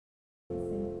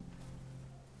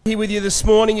here with you this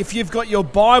morning. If you've got your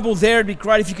Bible there, it'd be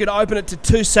great if you could open it to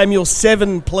 2 Samuel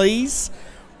 7, please.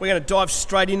 We're going to dive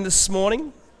straight in this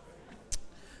morning.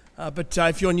 But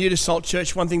if you're new to Salt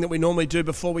Church, one thing that we normally do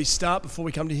before we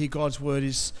come to hear God's word,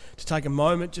 is to take a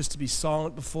moment just to be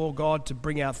silent before God, to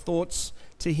bring our thoughts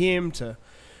to Him, to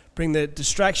bring the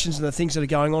distractions and the things that are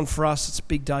going on for us. It's a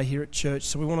big day here at church,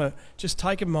 so we want to just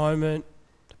take a moment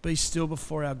to be still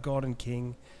before our God and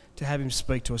King, to have Him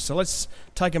speak to us. So let's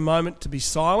take a moment to be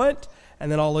silent,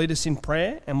 and then I'll lead us in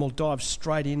prayer, and we'll dive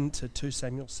straight into 2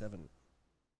 Samuel 7.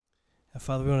 Our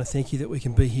Father, we want to thank You that we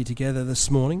can be here together this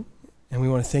morning, and we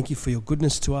want to thank You for Your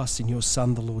goodness to us in Your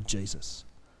Son, the Lord Jesus.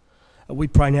 We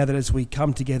pray now that as we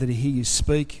come together to hear You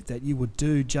speak, that You would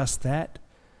do just that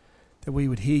we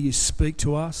would hear You speak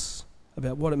to us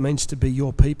about what it means to be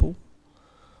Your people,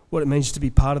 what it means to be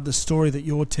part of the story that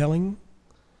You're telling,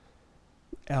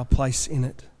 our place in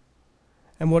it,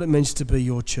 and what it means to be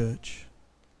Your church.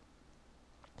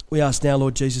 We ask now,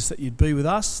 Lord Jesus, that You'd be with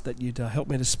us, that You'd help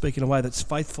me to speak in a way that's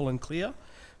faithful and clear,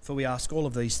 for we ask all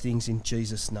of these things in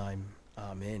Jesus' name.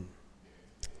 Amen.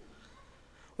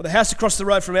 Well, the house across the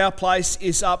road from our place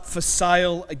is up for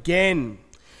sale again.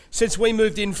 Since we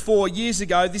moved in 4 years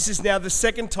ago, this is now the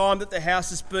second time that the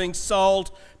house is being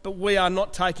sold, but we are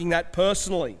not taking that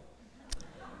personally.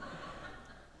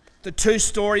 The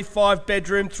 2-storey,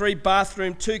 5-bedroom,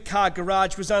 3-bathroom, 2-car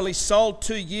garage was only sold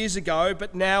 2 years ago,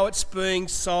 but now it's being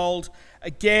sold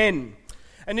again.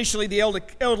 Initially, the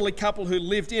elderly couple who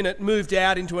lived in it moved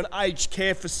out into an aged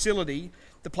care facility.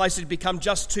 The place had become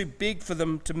just too big for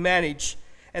them to manage,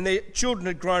 and their children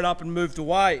had grown up and moved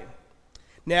away.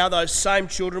 Now those same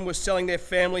children were selling their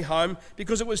family home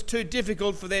because it was too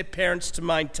difficult for their parents to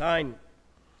maintain.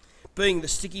 Being the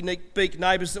sticky-beak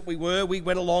neighbours that we were, we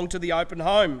went along to the open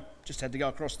home, just had to go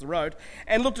across the road,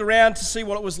 and looked around to see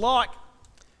what it was like.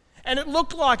 And it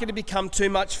looked like it had become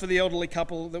too much for the elderly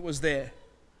couple that was there.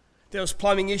 There was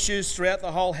plumbing issues throughout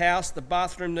the whole house. The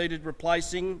bathrooms needed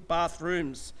replacing,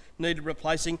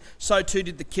 so too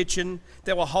did the kitchen.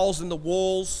 There were holes in the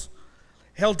walls,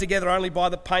 held together only by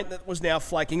the paint that was now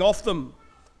flaking off them.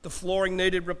 The flooring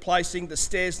needed replacing, the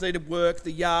stairs needed work,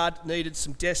 the yard needed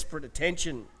some desperate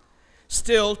attention.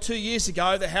 Still, 2 years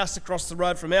ago, the house across the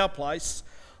road from our place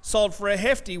sold for a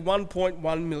hefty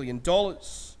 $1.1 million.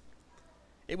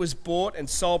 It was bought and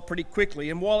sold pretty quickly,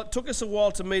 and while it took us a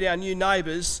while to meet our new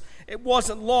neighbours, it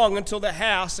wasn't long until the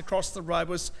house across the road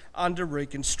was under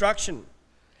reconstruction.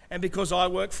 And because I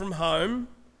work from home,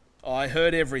 I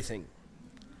heard everything.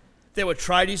 There were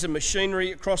tradies and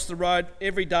machinery across the road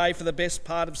every day for the best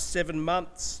part of 7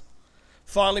 months.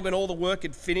 Finally, when all the work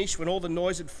had finished, when all the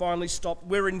noise had finally stopped,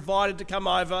 we were invited to come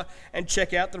over and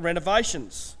check out the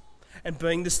renovations. And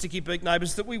being the sticky-beak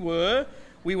neighbours that we were,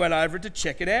 we went over to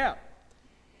check it out.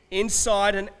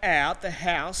 Inside and out,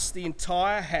 the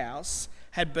entire house,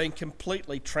 had been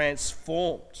completely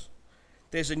transformed.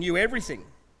 There's a new everything.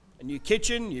 A new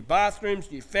kitchen, new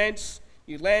bathrooms, new fence,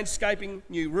 new landscaping,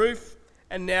 new roof,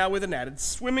 and now with an added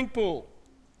swimming pool.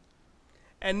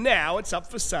 And now it's up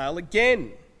for sale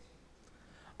again.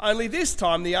 Only this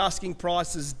time the asking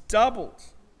price has doubled,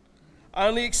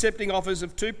 only accepting offers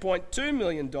of $2.2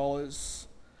 million.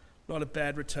 Not a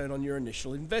bad return on your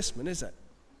initial investment, is it?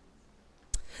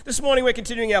 This morning we're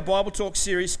continuing our Bible Talk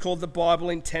series called The Bible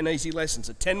in 10 Easy Lessons,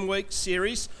 a 10-week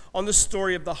series on the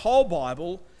story of the whole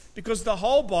Bible, because the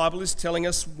whole Bible is telling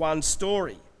us one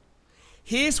story.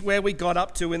 Here's where we got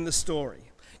up to in the story.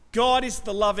 God is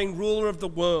the loving ruler of the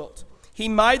world. He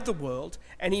made the world,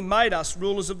 and He made us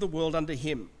rulers of the world under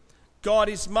Him. God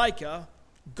is maker,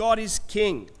 God is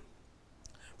king.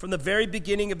 From the very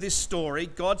beginning of this story,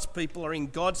 God's people are in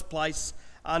God's place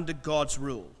under God's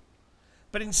rule.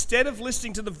 But instead of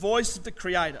listening to the voice of the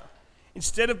Creator,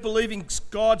 instead of believing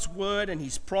God's word and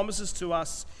His promises to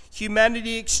us,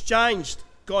 humanity exchanged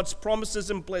God's promises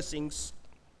and blessings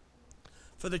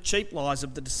for the cheap lies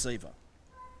of the deceiver.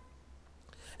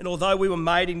 And although we were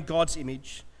made in God's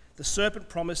image, the serpent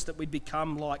promised that we'd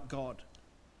become like God.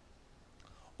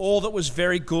 All that was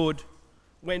very good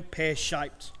went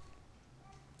pear-shaped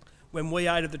when we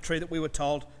ate of the tree that we were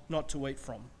told not to eat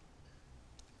from.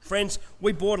 Friends,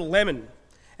 we bought a lemon,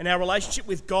 and our relationship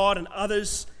with God and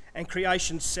others and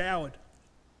creation soured.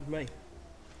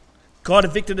 God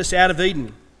evicted us out of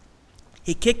Eden.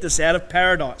 He kicked us out of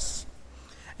paradise.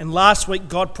 And last week,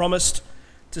 God promised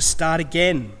to start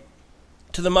again.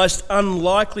 To the most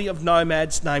unlikely of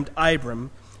nomads named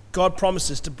Abram, God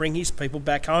promises to bring His people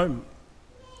back home.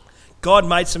 God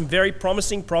made some very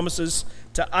promising promises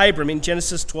to Abram in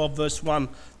Genesis 12 verse 1,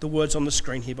 the words on the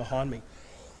screen here behind me.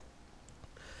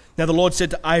 Now the Lord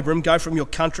said to Abram, "Go from your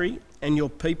country and your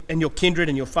kindred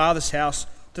and your father's house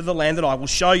to the land that I will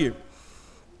show you.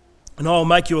 And I will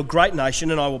make you a great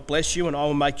nation, and I will bless you, and I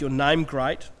will make your name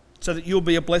great, so that you'll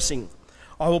be a blessing.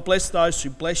 I will bless those who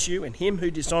bless you, and him who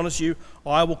dishonours you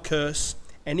I will curse,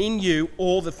 and in you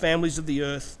all the families of the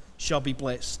earth shall be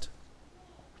blessed.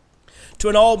 To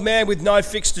an old man with no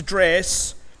fixed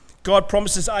address, God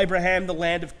promises Abraham the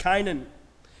land of Canaan.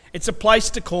 It's a place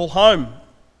to call home.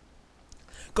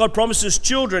 God promises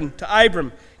children to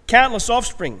Abram, countless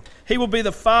offspring. He will be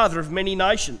the father of many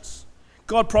nations.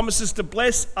 God promises to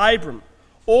bless Abram.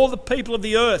 All the people of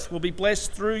the earth will be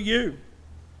blessed through you.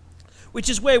 Which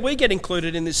is where we get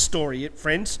included in this story,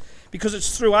 friends, because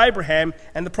it's through Abraham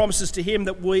and the promises to him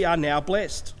that we are now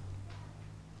blessed.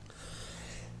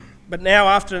 But now,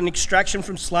 after an extraction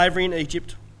from slavery in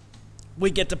Egypt, we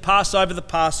get to pass over the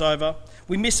Passover.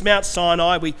 We miss Mount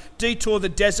Sinai. We detour the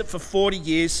desert for 40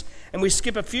 years, and we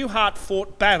skip a few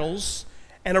hard-fought battles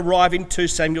and arrive in 2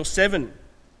 Samuel 7.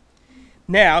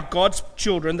 Now, God's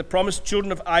children, the promised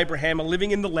children of Abraham, are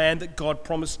living in the land that God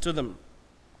promised to them.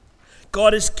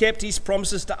 God has kept his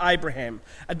promises to Abraham.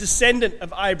 A descendant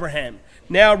of Abraham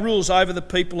now rules over the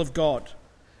people of God.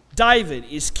 David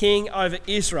is king over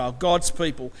Israel, God's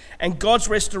people, and God's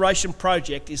restoration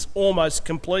project is almost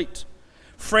complete.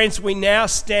 Friends, we now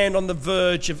stand on the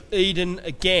verge of Eden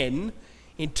again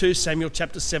in 2 Samuel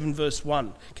chapter 7, verse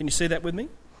 1. Can you see that with me?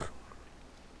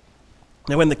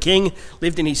 Now, when the king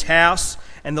lived in his house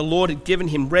and the Lord had given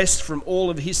him rest from all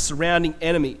of his surrounding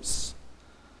enemies.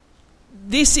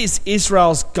 This is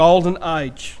Israel's golden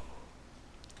age.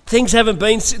 Things haven't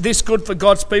been this good for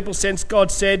God's people since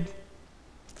God said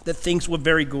that things were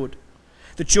very good.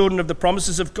 The children of the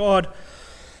promises of God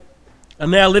are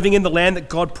now living in the land that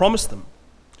God promised them.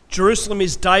 Jerusalem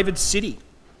is David's city.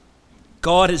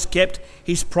 God has kept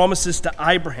his promises to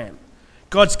Abraham.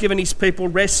 God's given his people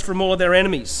rest from all of their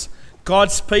enemies.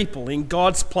 God's people in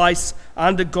God's place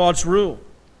under God's rule.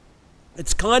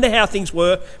 It's kind of how things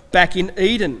were back in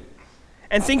Eden.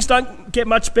 And things don't get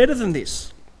much better than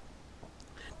this.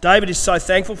 David is so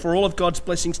thankful for all of God's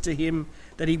blessings to him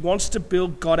that he wants to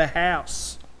build God a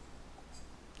house.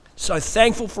 So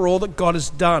thankful for all that God has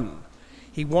done.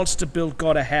 He wants to build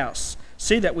God a house.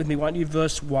 See that with me, won't you?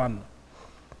 Verse 1.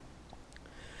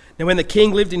 Now when the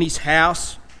king lived in his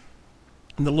house,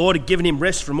 and the Lord had given him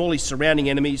rest from all his surrounding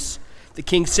enemies, the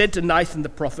king said to Nathan the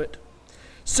prophet,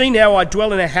 "See now, I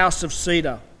dwell in a house of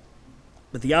cedar,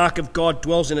 but the ark of God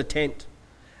dwells in a tent."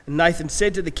 And Nathan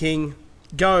said to the king,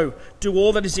 "Go, do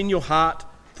all that is in your heart,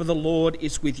 for the Lord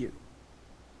is with you."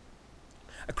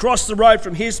 Across the road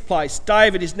from his place,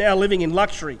 David is now living in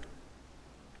luxury.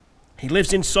 He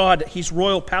lives inside his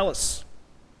royal palace.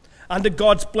 Under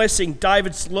God's blessing,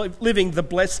 David's living the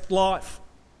blessed life.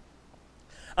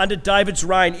 Under David's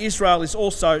reign, Israel is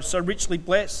also so richly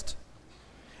blessed.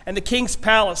 And the king's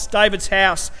palace, David's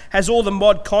house, has all the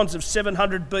mod cons of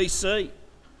 700 BC.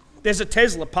 There's a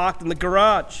Tesla parked in the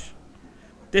garage.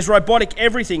 There's robotic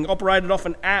everything operated off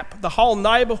an app. The whole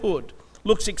neighbourhood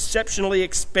looks exceptionally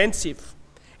expensive.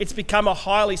 It's become a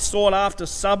highly sought-after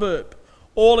suburb,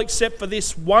 all except for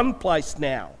this one place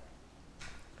now.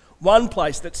 One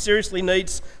place that seriously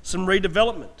needs some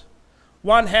redevelopment.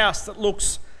 One house that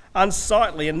looks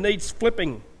unsightly and needs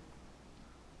flipping.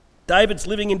 David's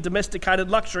living in domesticated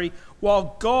luxury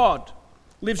while God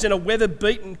lives in a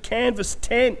weather-beaten canvas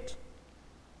tent.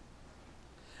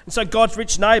 And so God's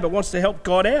rich neighbour wants to help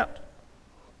God out.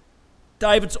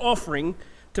 David's offering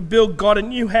to build God a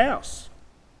new house.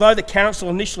 Though the council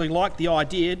initially liked the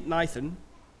idea, Nathan,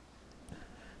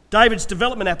 David's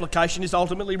development application is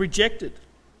ultimately rejected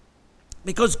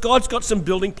because God's got some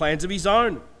building plans of his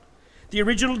own. The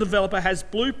original developer has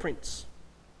blueprints.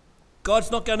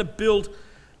 God's not going to build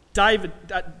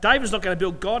David's not going to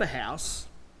build God a house.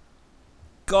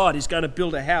 God is going to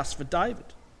build a house for David.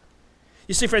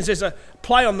 You see, friends, there's a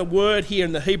play on the word here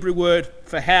in the Hebrew word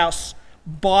for house,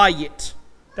 bayit.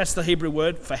 That's the Hebrew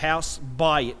word for house,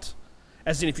 bayit.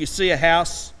 As in, if you see a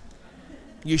house,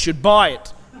 you should buy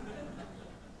it.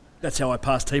 That's how I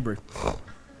passed Hebrew.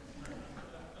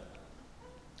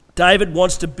 David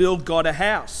wants to build God a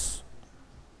house.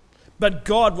 But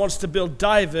God wants to build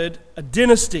David a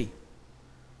dynasty.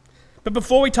 But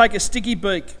before we take a sticky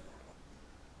beak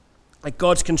at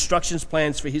God's construction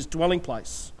plans for his dwelling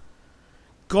place,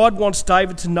 God wants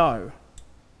David to know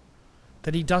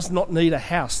that he does not need a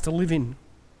house to live in.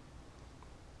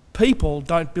 People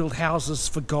don't build houses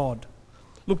for God.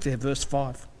 Look there, verse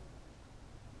 5.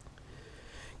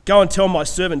 "Go and tell my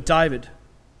servant David,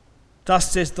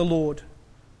 thus says the Lord,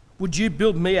 would you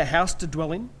build me a house to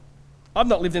dwell in? I've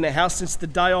not lived in a house since the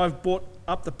day I've brought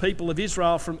up the people of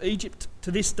Israel from Egypt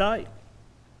to this day.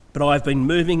 But I have been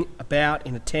moving about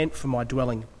in a tent for my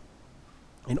dwelling.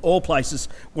 In all places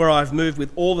where I have moved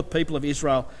with all the people of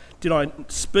Israel, did I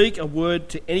speak a word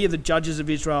to any of the judges of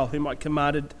Israel whom I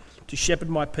commanded to shepherd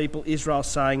my people Israel,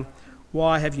 saying,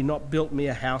 why have you not built me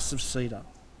a house of cedar?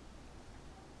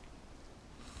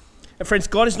 And friends,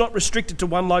 God is not restricted to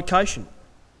one location.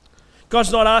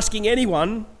 God's not asking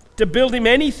anyone to build him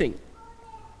anything.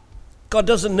 God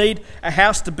doesn't need a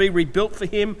house to be rebuilt for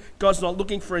him. God's not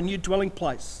looking for a new dwelling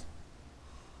place.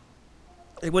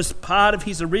 It was part of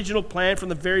his original plan from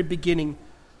the very beginning.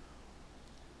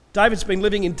 David's been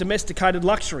living in domesticated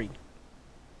luxury.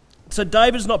 So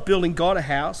David's not building God a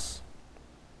house.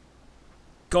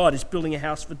 God is building a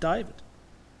house for David.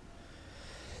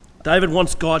 David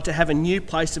wants God to have a new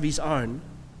place of his own,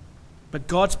 but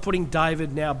God's putting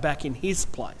David now back in his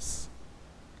place.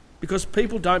 Because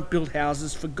people don't build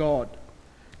houses for God.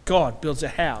 God builds a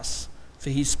house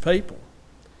for his people.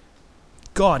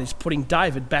 God is putting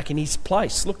David back in his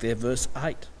place. Look there, verse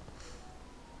 8.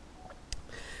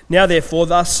 Now therefore,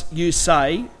 thus you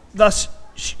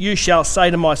shall say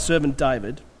to my servant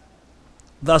David,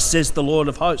 thus says the Lord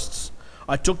of hosts,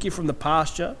 I took you from the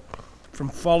pasture, from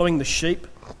following the sheep,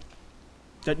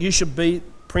 that you should be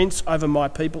prince over my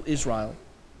people Israel.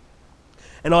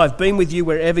 And I have been with you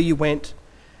wherever you went,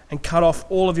 and cut off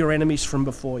all of your enemies from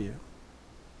before you.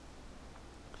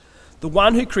 The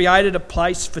one who created a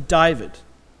place for David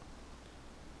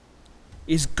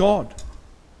is God.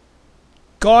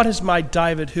 God has made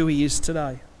David who he is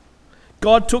today.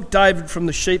 God took David from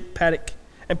the sheep paddock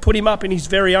and put him up in his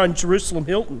very own Jerusalem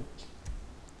Hilton.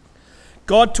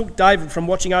 God took David from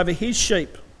watching over his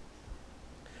sheep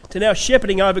to now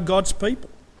shepherding over God's people.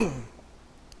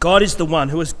 God is the one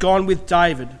who has gone with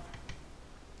David,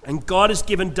 and God has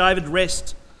given David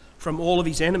rest from all of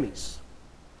his enemies.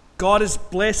 God has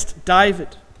blessed David,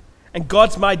 and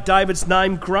God's made David's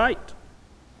name great.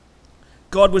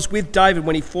 God was with David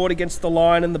when he fought against the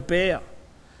lion and the bear,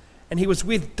 and he was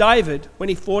with David when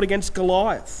he fought against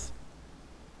Goliath.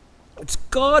 It's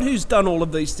God who's done all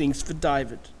of these things for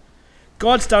David.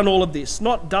 God's done all of this,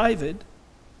 not David.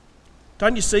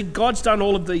 Don't you see? God's done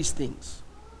all of these things.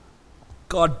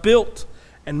 God built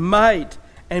and made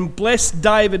and blessed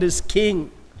David as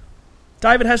king.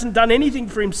 David hasn't done anything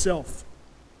for himself.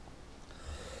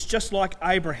 It's just like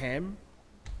Abraham,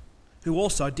 who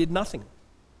also did nothing.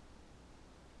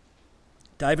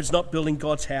 David's not building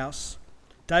God's house.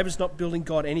 David's not building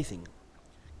God anything.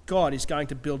 God is going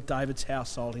to build David's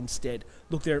household instead.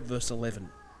 Look there at verse 11.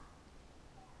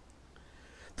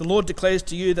 The Lord declares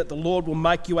to you that the Lord will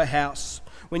make you a house.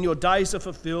 When your days are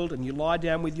fulfilled and you lie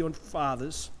down with your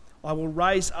fathers, I will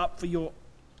raise up your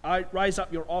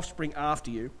offspring after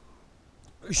you,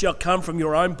 who shall come from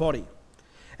your own body,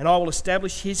 and I will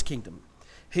establish his kingdom.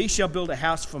 He shall build a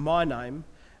house for my name,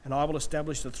 and I will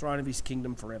establish the throne of his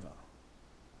kingdom forever.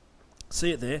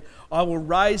 See it there? I will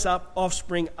raise up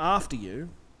offspring after you.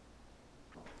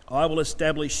 I will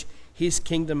establish his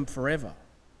kingdom forever.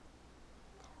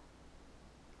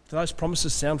 Do those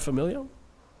promises sound familiar?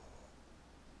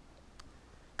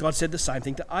 God said the same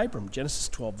thing to Abram, Genesis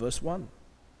 12, verse 1.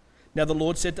 Now the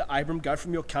Lord said to Abram, go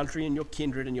from your country and your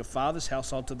kindred and your father's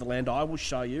household to the land I will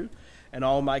show you, and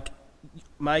I will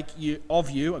make you of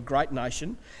you a great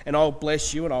nation, and I will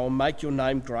bless you, and I will make your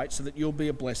name great, so that you'll be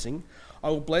a blessing. I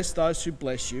will bless those who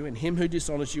bless you, and him who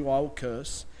dishonors you I will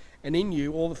curse, and in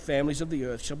you all the families of the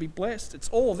earth shall be blessed. It's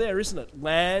all there, isn't it?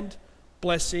 Land,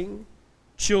 blessing,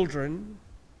 children.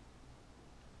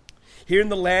 Here in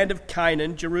the land of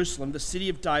Canaan, Jerusalem, the city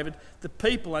of David, the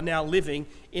people are now living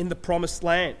in the promised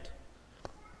land.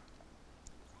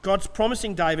 God's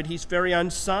promising David his very own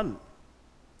son,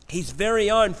 his very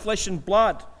own flesh and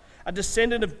blood, a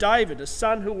descendant of David, a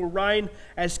son who will reign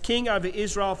as king over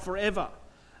Israel forever.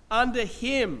 Under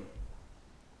him,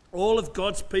 all of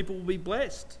God's people will be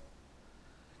blessed.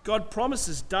 God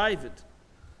promises David.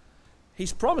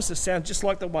 His promises sound just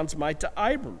like the ones made to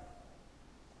Abram.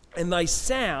 And they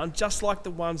sound just like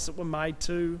the ones that were made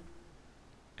to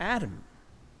Adam.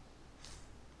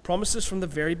 Promises from the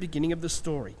very beginning of the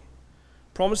story.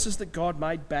 Promises that God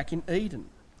made back in Eden.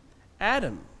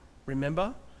 Adam,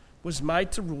 remember, was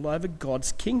made to rule over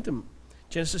God's kingdom.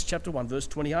 Genesis chapter 1, verse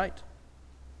 28.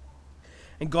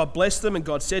 And God blessed them, and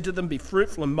God said to them, be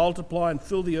fruitful and multiply and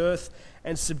fill the earth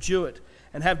and subdue it,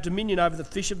 and have dominion over the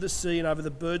fish of the sea and over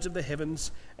the birds of the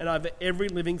heavens and over every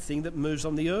living thing that moves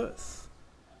on the earth.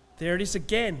 There it is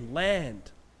again,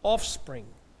 land, offspring,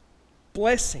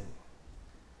 blessing.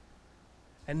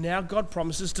 And now God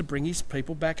promises to bring his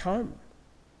people back home.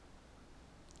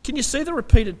 Can you see the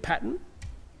repeated pattern?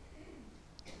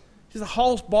 The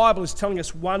whole Bible is telling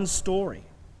us one story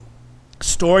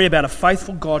story about a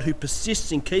faithful God who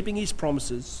persists in keeping his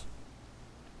promises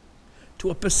to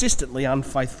a persistently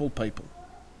unfaithful people.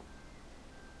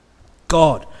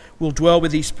 God will dwell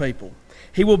with his people.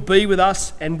 He will be with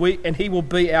us and he will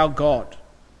be our God.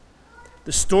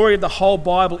 The story of the whole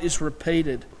Bible is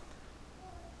repeated,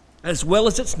 as well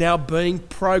as it's now being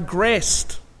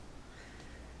progressed.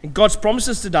 And God's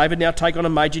promises to David now take on a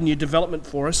major new development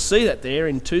for us. See that there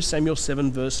in 2 Samuel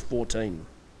 7 verse 14.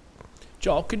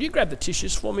 Joel, could you grab the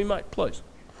tissues for me, mate, please?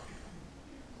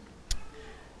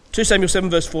 2 Samuel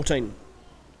 7 verse 14.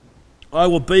 I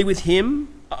will be to him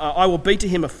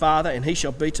a father, and he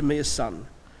shall be to me a son.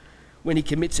 When he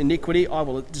commits iniquity, I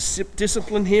will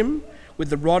discipline him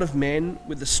with the rod of men,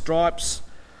 with the stripes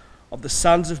of the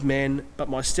sons of men, but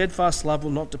my steadfast love will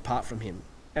not depart from him,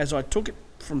 as I took it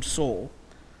from Saul,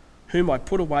 whom I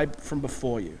put away from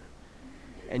before you.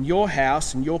 And your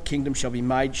house and your kingdom shall be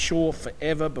made sure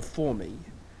forever before me.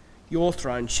 Your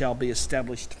throne shall be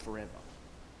established forever.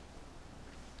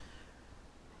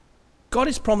 God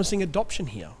is promising adoption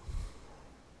here.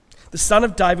 The son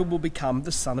of David will become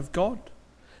the son of God.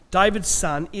 David's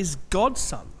son is God's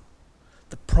son.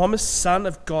 The promised son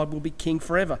of God will be king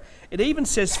forever. It even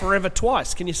says forever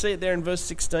twice. Can you see it there in verse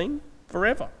 16?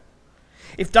 Forever.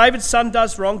 If David's son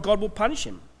does wrong, God will punish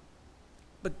him.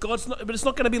 But it's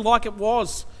not going to be like it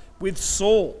was with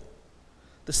Saul.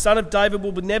 The son of David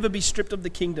will never be stripped of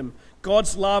the kingdom.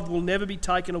 God's love will never be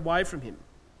taken away from him.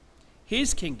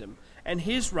 His kingdom and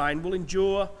his reign will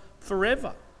endure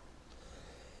forever.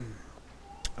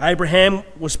 Abraham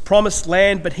was promised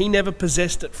land, but he never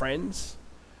possessed it, friends.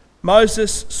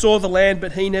 Moses saw the land,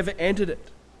 but he never entered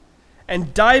it.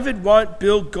 And David won't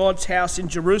build God's house in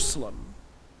Jerusalem,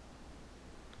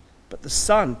 but the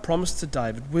son promised to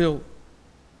David will.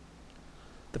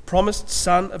 The promised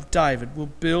son of David will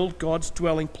build God's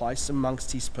dwelling place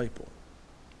amongst his people.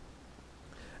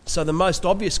 So the most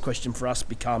obvious question for us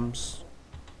becomes,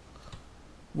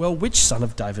 well, which son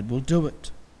of David will do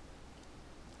it?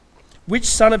 Which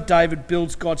son of David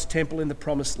builds God's temple in the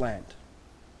promised land?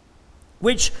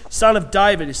 Which son of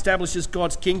David establishes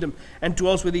God's kingdom and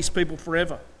dwells with his people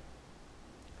forever?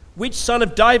 Which son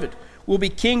of David will be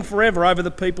king forever over the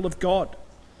people of God?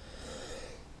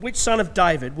 Which son of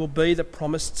David will be the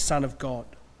promised son of God?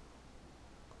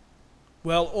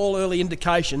 Well, all early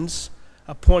indications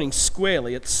are pointing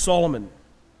squarely at Solomon.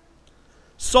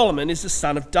 Solomon is the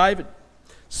son of David.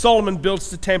 Solomon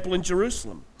builds the temple in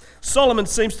Jerusalem. Solomon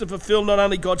seems to fulfill not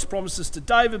only God's promises to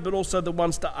David, but also the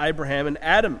ones to Abraham and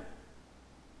Adam.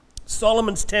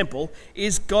 Solomon's temple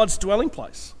is God's dwelling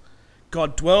place.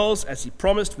 God dwells, as he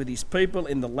promised, with his people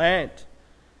in the land.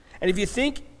 And if you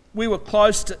think we were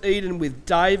close to Eden with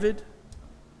David,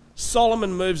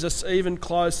 Solomon moves us even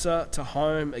closer to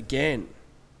home again.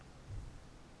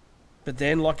 But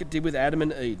then, like it did with Adam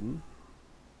in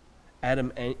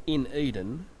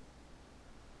Eden,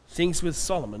 things with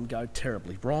Solomon go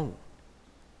terribly wrong.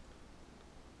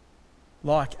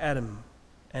 Like Adam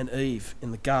and Eve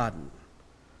in the garden,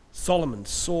 Solomon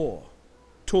saw,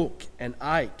 took and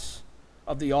ate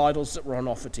of the idols that were on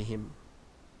offer to him.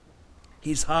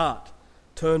 His heart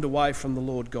turned away from the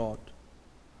Lord God.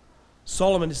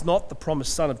 Solomon is not the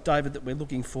promised son of David that we're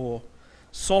looking for.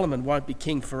 Solomon won't be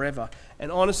king forever.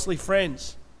 And honestly,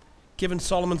 friends, given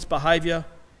Solomon's behaviour,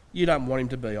 you don't want him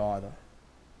to be either.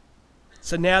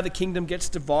 So now the kingdom gets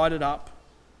divided up,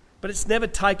 but it's never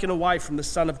taken away from the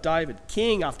son of David.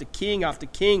 King after king after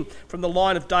king from the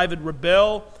line of David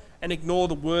rebel and ignore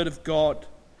the word of God.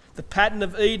 The pattern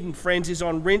of Eden, friends, is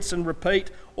on rinse and repeat.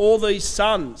 All these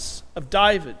sons of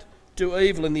David do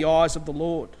evil in the eyes of the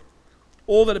Lord.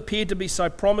 All that appeared to be so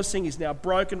promising is now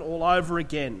broken all over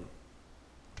again.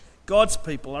 God's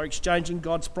people are exchanging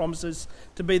God's promises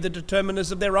to be the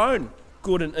determiners of their own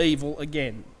good and evil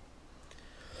again.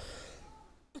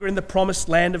 We're in the promised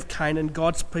land of Canaan.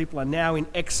 God's people are now in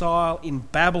exile in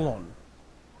Babylon.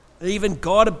 Even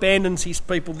God abandons his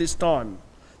people this time.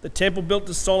 The temple built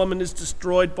to Solomon is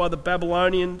destroyed by the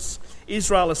Babylonians.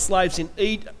 Israel are slaves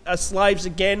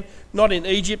again, not in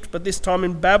Egypt, but this time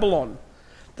in Babylon.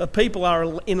 The people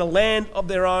are in a land of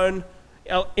their own,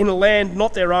 in a land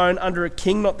not their own, under a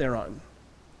king not their own.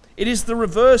 It is the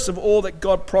reverse of all that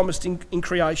God promised in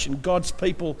creation. God's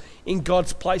people in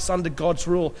God's place under God's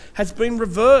rule has been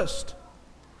reversed.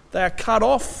 They are cut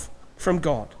off from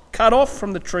God, cut off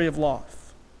from the tree of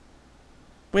life.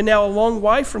 We're now a long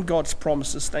way from God's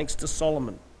promises thanks to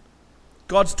Solomon.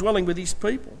 God's dwelling with his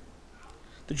people.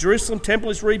 The Jerusalem temple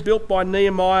is rebuilt by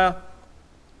Nehemiah,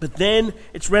 but then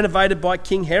it's renovated by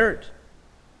King Herod.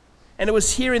 And it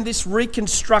was here in this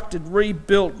reconstructed,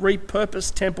 rebuilt,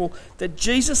 repurposed temple that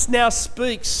Jesus now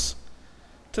speaks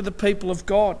to the people of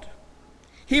God.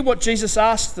 Hear what Jesus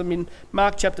asked them in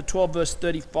Mark chapter 12, verse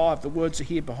 35. The words are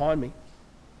here behind me.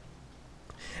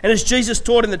 And as Jesus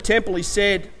taught in the temple, he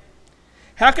said,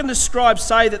 "How can the scribes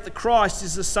say that the Christ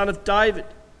is the son of David?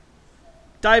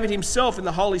 David himself in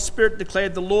the Holy Spirit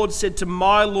declared, 'The Lord said to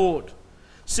my Lord,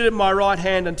 sit at my right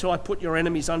hand until I put your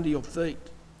enemies under your feet.'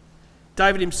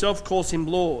 David himself calls him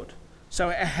Lord.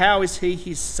 So how is he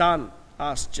his son?"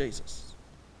 asked Jesus.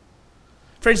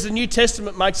 Friends, the New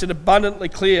Testament makes it abundantly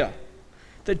clear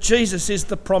that Jesus is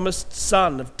the promised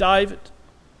son of David.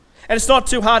 And it's not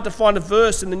too hard to find a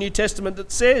verse in the New Testament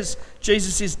that says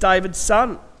Jesus is David's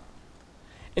son.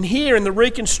 And here in the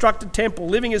reconstructed temple,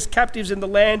 living as captives in the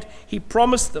land he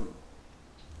promised them,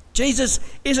 Jesus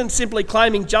isn't simply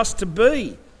claiming just to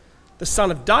be the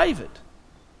son of David.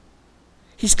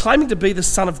 He's claiming to be the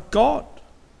Son of God.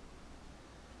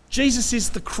 Jesus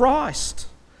is the Christ,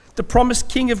 the promised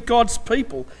King of God's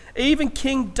people. Even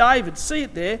King David, see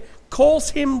it there,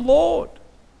 calls him Lord.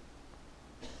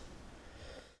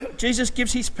 Jesus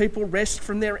gives his people rest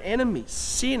from their enemies,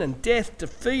 sin and death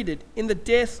defeated in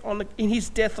his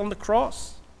death on the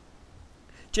cross.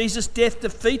 Jesus' death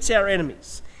defeats our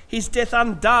enemies. His death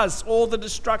undoes all the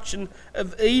destruction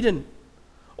of Eden.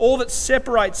 All that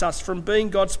separates us from being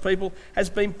God's people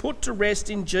has been put to rest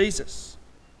in Jesus.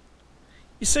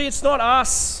 You see, it's not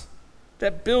us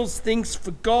that builds things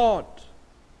for God.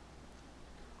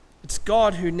 It's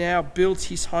God who now builds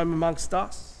his home amongst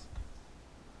us.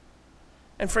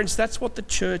 And friends, that's what the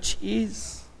church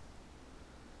is.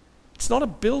 It's not a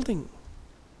building.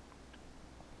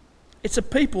 It's a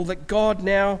people that God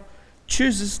now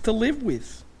chooses to live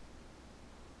with.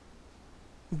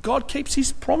 God keeps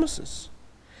his promises.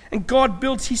 And God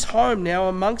builds his home now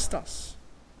amongst us.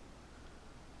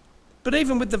 But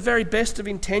even with the very best of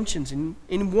intentions,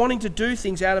 in wanting to do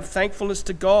things out of thankfulness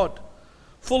to God,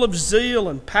 full of zeal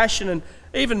and passion and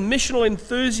even missional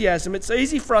enthusiasm, it's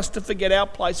easy for us to forget our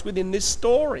place within this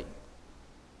story.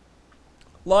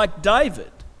 Like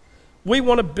David, we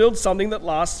want to build something that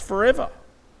lasts forever.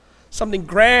 Something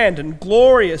grand and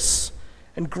glorious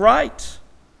and great.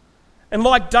 And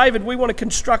like David, we want to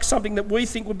construct something that we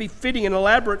think would be fitting and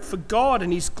elaborate for God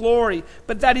and his glory.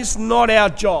 But that is not our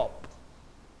job.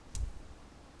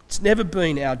 It's never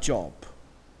been our job.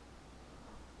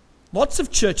 Lots of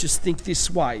churches think this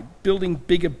way, building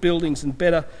bigger buildings and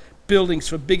better buildings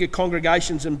for bigger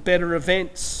congregations and better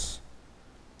events.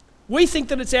 We think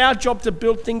that it's our job to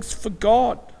build things for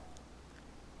God.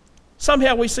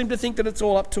 Somehow we seem to think that it's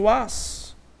all up to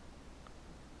us.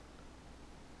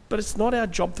 But it's not our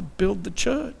job to build the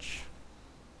church.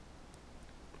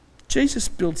 Jesus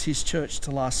builds his church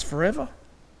to last forever.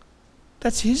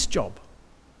 That's his job.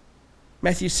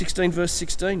 Matthew 16, verse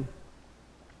 16.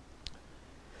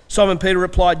 Simon Peter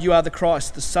replied, "You are the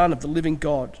Christ, the Son of the living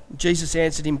God." Jesus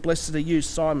answered him, "Blessed are you,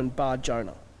 Simon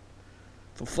Bar-Jonah.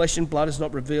 For flesh and blood has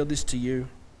not revealed this to you,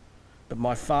 but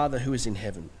my Father who is in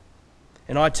heaven.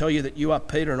 And I tell you that you are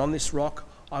Peter, and on this rock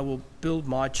I will build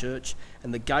my church,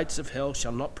 and the gates of hell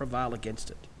shall not prevail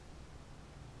against it."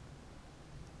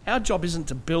 Our job isn't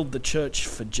to build the church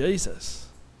for Jesus.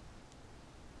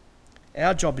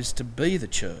 Our job is to be the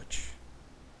church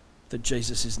that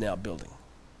Jesus is now building.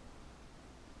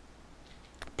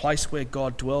 A place where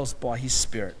God dwells by his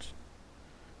Spirit.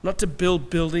 Not to build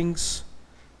buildings,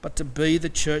 but to be the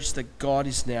church that God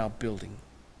is now building.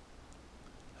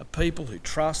 A people who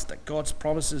trust that God's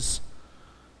promises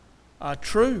are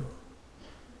true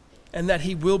and that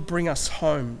he will bring us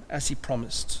home as he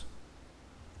promised.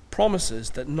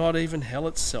 Promises that not even hell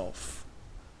itself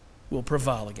will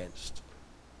prevail against.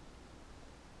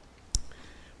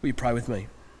 Will you pray with me?